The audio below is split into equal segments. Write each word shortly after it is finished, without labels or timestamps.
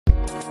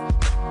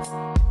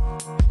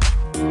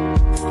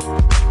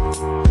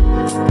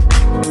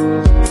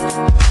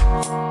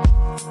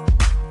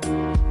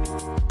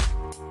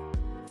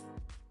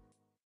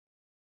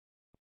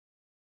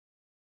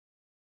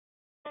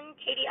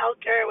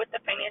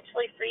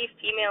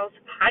Free Females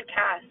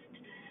podcast.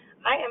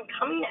 I am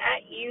coming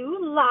at you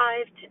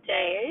live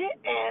today,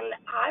 and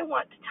I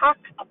want to talk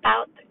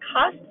about the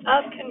cost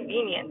of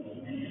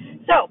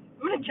convenience. So,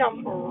 I'm going to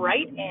jump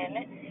right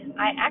in.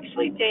 I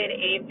actually did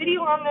a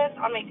video on this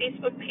on my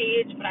Facebook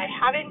page, but I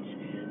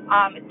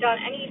haven't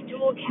done any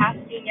dual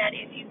casting yet,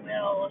 if you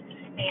will,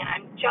 and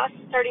I'm just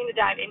starting to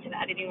dive into the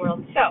editing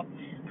world. So,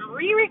 I'm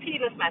repeating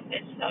this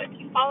message. So, if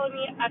you follow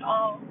me at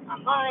all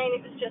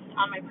online, it was just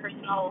on my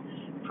personal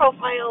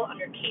profile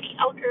under Katie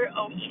Elker,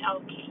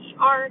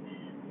 Oelker,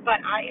 but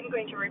I am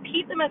going to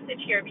repeat the message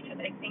here because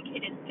I think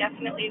it is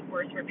definitely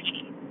worth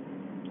repeating.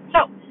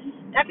 So,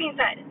 that being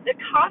said, the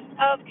cost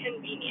of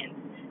convenience.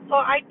 So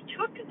I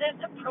took this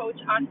approach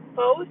on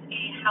both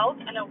a health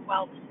and a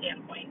wealth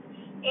standpoint.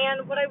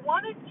 And what I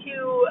wanted to,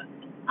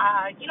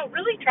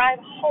 really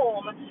drive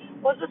home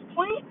was this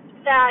point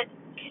that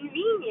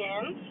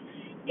convenience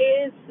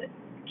is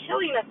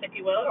killing us, if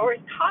you will, or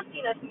is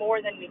costing us more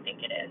than we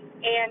think it is.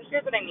 And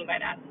here's what I mean by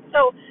that.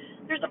 So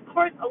there's, of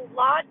course, a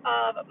lot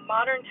of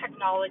modern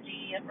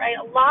technology, right?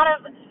 A lot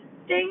of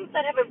things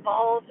that have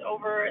evolved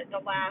over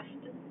the last,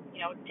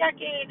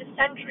 decade,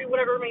 century,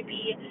 whatever it may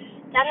be,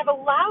 that have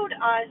allowed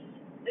us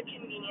the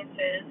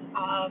conveniences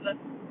of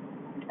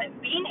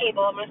being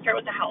able, I'm going to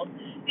start with the health,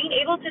 being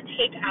able to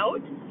take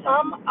out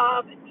some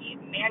of the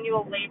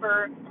manual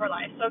labor of our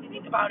life. So if you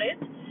think about it,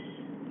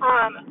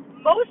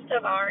 most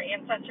of our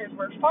ancestors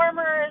were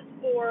farmers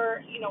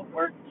or,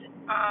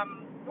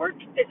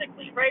 worked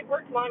physically, right?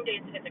 Worked long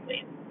days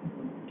physically.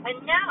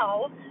 And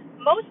now,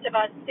 most of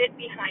us sit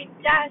behind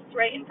desks,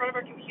 right, in front of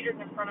our computers,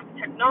 in front of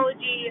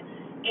technology,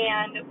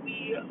 and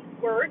we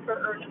work or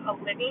earn a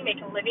living,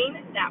 make a living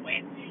that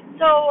way.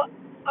 So,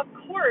 of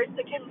course,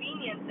 the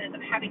conveniences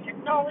of having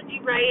technology,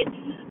 right,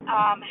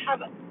 have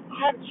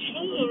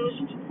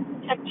changed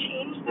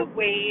the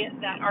way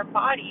that our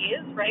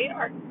bodies, right,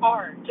 are.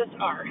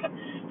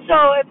 So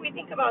if we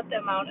think about the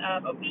amount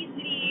of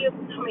obesity,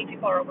 how many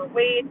people are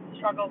overweight,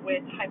 struggle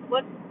with high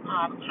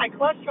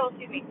cholesterol,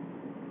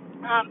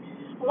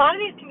 a lot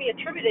of these can be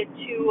attributed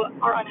to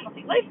our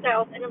unhealthy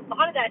lifestyles, and a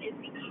lot of that is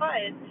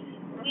because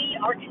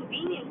our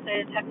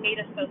conveniences have made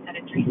us so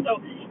sedentary. So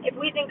if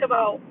we think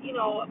about,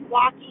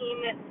 walking,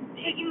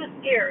 taking the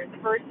stairs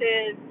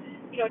versus,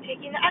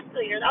 taking the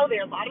escalator, the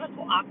elevator, a lot of us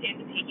will opt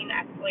into taking the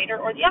escalator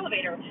or the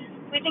elevator.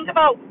 If we think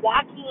about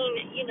walking,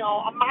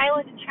 a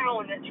mile into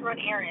town to run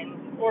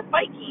errands, or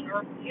biking,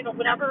 or,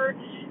 whatever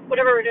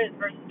it is,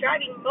 versus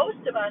driving,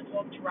 most of us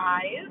will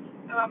drive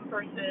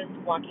versus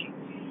walking.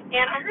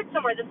 And I heard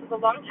somewhere, this was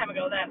a long time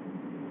ago, that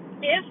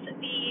if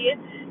the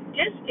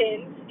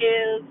distance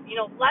is,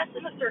 less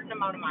than a certain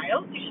amount of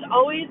miles, you should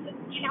always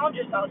challenge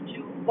yourself to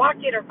walk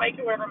it or bike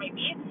it, whatever it may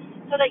be,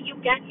 so that you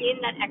get in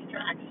that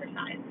extra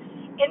exercise.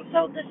 And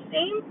so the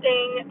same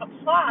thing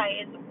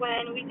applies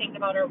when we think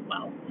about our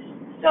wealth.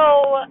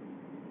 So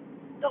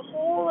the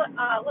whole,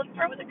 let's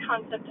start with the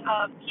concept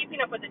of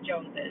keeping up with the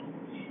Joneses.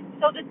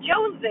 So the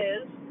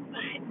Joneses,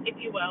 if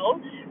you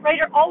will, right,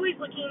 are always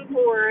looking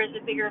for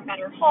the bigger and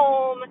better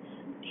home,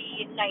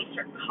 the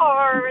nicer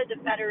car, the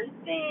better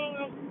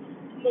things,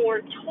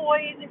 more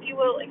toys, if you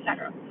will,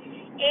 etc.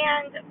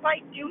 And by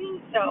doing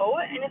so,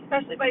 and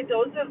especially by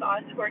those of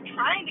us who are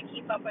trying to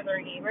keep up with our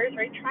neighbors,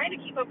 right, trying to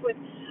keep up with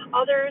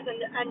others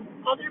and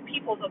other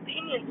people's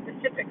opinions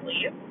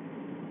specifically,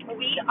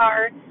 we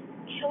are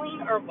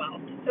killing our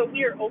wealth. So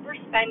we are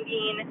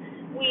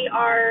overspending. We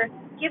are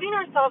giving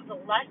ourselves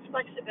less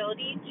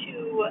flexibility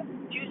to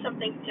do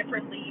something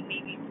differently,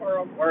 maybe for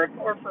a work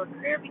or for a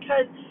career,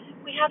 because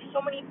we have so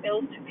many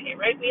bills to pay,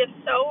 right? We have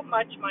so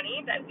much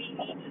money that we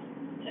need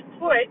to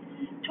put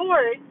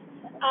towards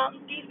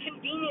these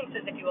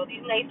conveniences, if you will,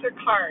 these nicer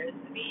cars,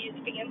 these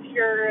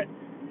fancier,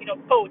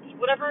 boats,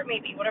 whatever it may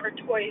be, whatever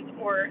toys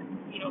or,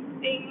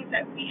 things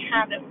that we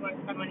have that we want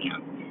to spend money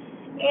on.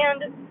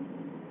 And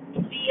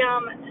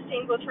the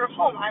same goes for a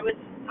home. I was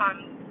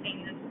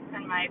saying this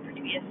in my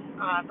previous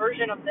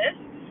version of this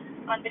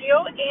on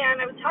video, and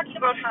I was talking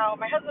about how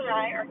my husband and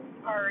I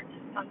are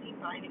discussing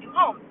buying a new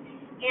home.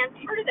 And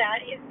part of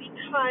that is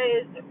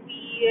because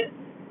we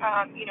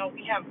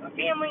have a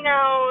family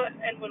now,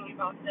 and when we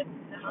bought the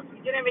house,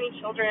 we didn't have any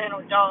children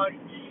or dogs.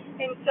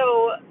 And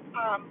so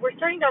we're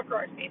starting to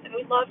outgrow our space, and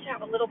we'd love to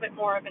have a little bit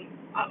more of an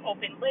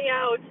open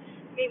layout,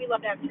 maybe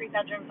love to have 3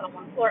 bedrooms on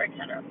 1 floor,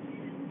 etc.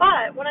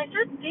 But when I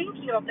started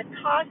thinking about the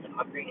cost of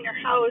upgrading our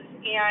house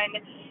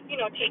and,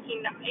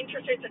 taking the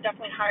interest rates are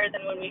definitely higher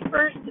than when we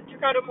first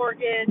took out a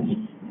mortgage.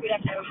 We'd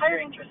have to have a higher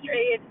interest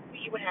rate.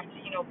 We would have to,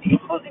 pay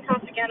closing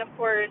costs again, of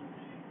course.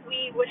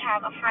 We would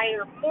have a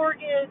higher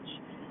mortgage.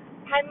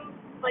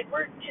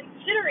 We're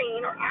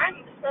considering, or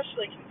I'm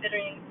especially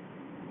considering,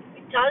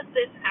 does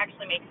this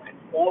actually make sense?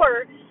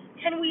 Or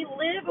can we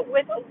live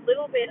with a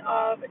little bit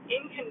of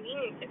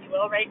inconvenience, if you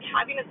will, right?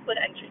 Having a split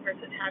entry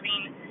versus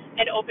having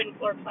an open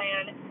floor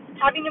plan,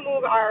 having to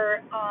move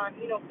our,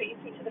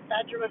 basement to the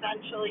bedroom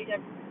eventually, to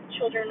have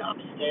children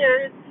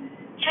upstairs,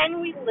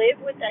 Can we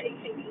live with that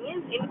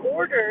inconvenience in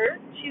order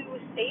to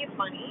save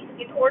money,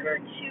 in order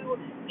to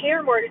pay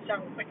our mortgage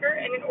down quicker,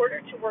 and in order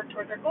to work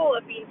towards our goal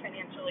of being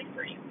financially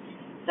free?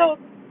 So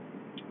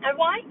I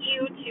want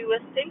you to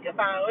think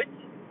about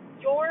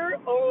your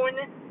own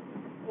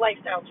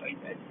lifestyle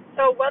choices.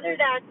 So whether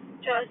that's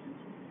just,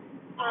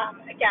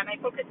 again, I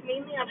focus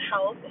mainly on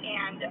health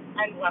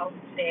and wealth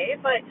today,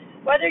 but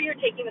whether you're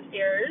taking the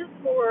stairs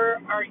or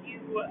are you,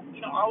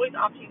 always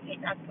opting to take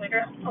the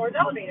escalator or the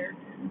elevator?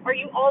 Are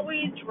you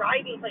always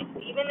driving places,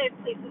 even if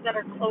places that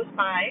are close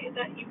by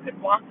that you could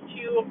walk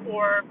to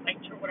or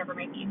bike to or whatever it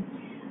might be?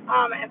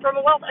 And from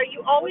a wealth, are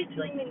you always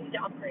feeling the need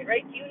to upgrade,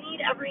 right? Do you need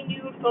every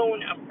new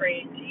phone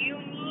upgrade? Do you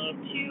need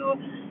to,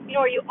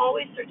 are you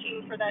always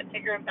searching for that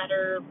bigger and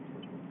better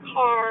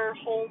car,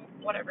 home,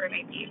 whatever it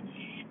may be?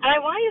 And I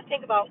want you to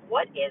think about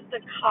what is the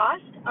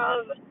cost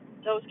of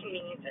those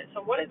conveniences.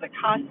 So what is the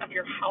cost of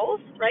your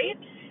health, right?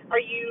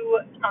 Are you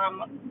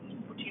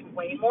do you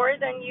weigh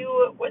more than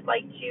you would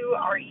like to?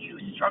 Are you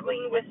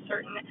struggling with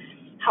certain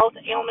health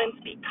ailments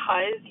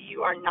because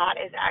you are not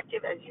as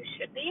active as you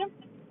should be?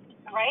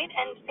 Right?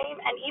 And same,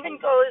 and even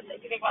goes,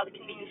 if you think about the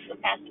convenience of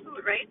fast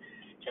food, right?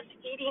 Just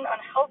eating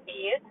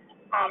unhealthy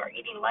or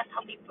eating less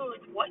healthy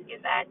foods, what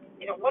is that,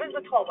 what is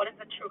the toll? What is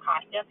the true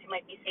cost? Yes, you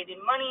might be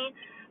saving money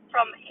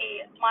from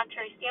a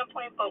monetary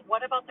standpoint, but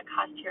what about the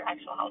cost to your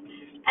actual health?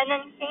 And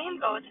then same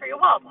goes for your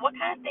wealth. What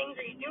kind of things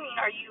are you doing?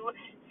 Are you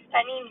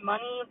spending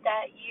money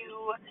that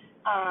you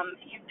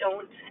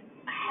don't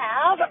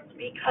have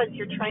because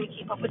you're trying to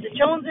keep up with the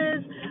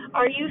Joneses?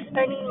 Are you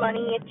spending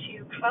money to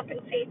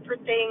compensate for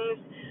things?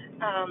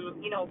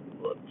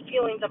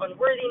 Feelings of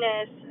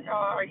unworthiness,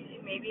 or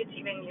maybe it's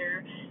even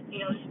you're,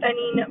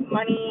 spending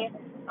money.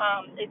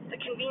 It's the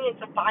convenience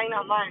of buying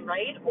online,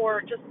 right? Or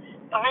just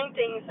buying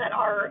things that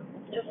are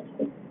just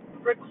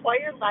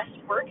require less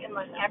work and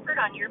less effort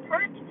on your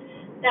part,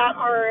 that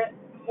are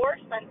more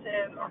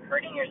expensive or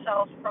hurting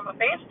yourself from a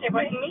financial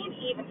standpoint, and maybe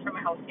even from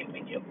a health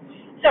standpoint too.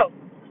 So,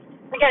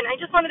 again, I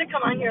just wanted to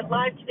come on here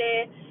live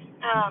today.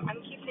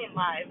 I'm keep saying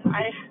live.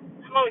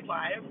 I'm always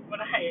live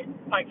when I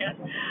podcast.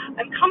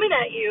 I'm coming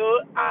at you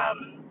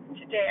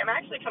today. I'm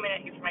actually coming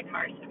at you from my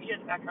car, so if you hear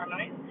the background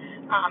noise,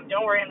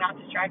 don't worry, I'm not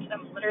distracted.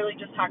 I'm literally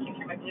just talking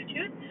through my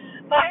Bluetooth.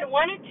 But I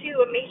wanted to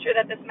make sure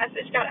that this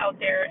message got out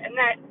there and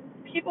that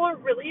people are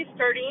really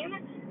starting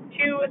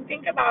to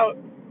think about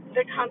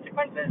the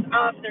consequences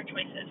of their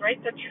choices, right?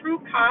 The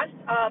true cost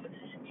of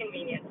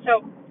convenience.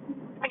 So,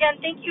 again,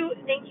 thank you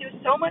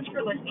so much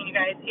for listening, you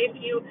guys. If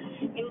you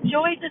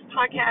enjoyed this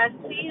podcast,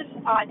 please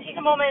take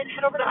a moment,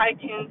 head over to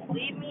iTunes,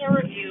 leave me a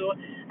review.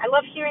 I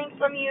love hearing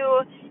from you,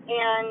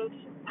 and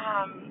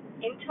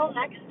until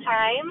next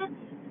time,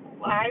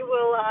 I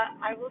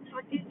will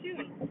talk to you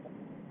soon.